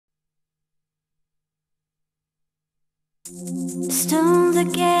Stones are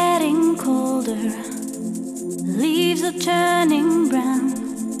getting colder, leaves are turning brown,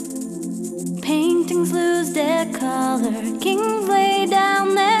 paintings lose their color, kings lay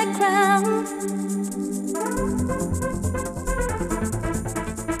down their crown.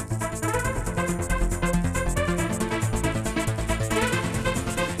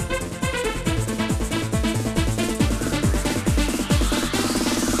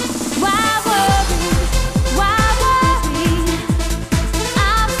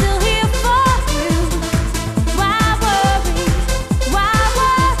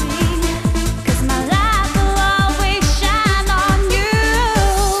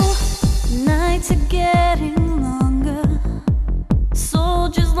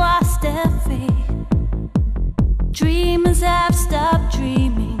 Dreamers have stopped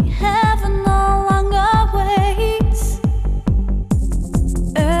dreaming, heaven no longer waits.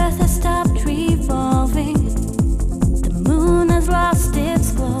 Earth has stopped revolving, the moon has lost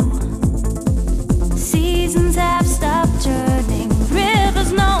its glow. Seasons have stopped turning,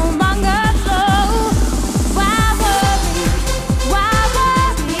 rivers no longer flow. Why worry? Why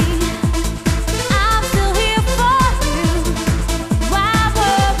worry? I'm still here for you. Why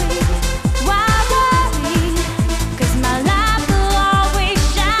worry? Why worry? 'Cause my light will always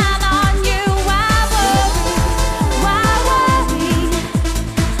shine on you. Why worry? Why worry?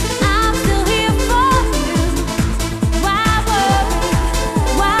 I'm still here for you. Why worry?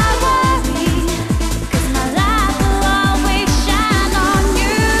 Why worry? 'Cause my light will always shine on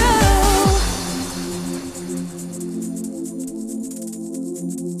you.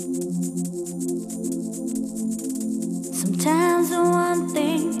 Sometimes the one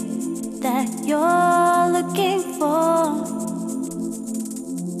thing that you're looking for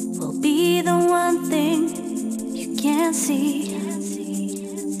will be the one thing you can't see.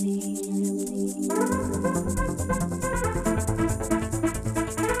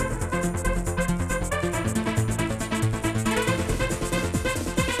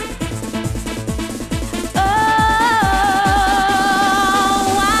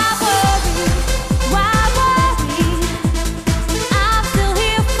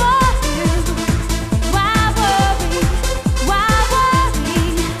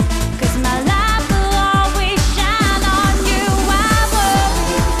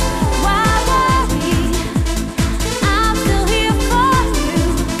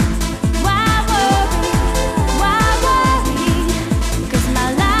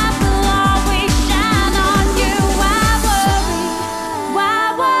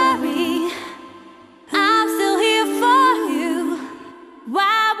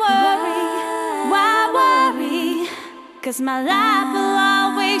 Cause my light will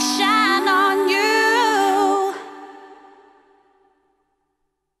always shine.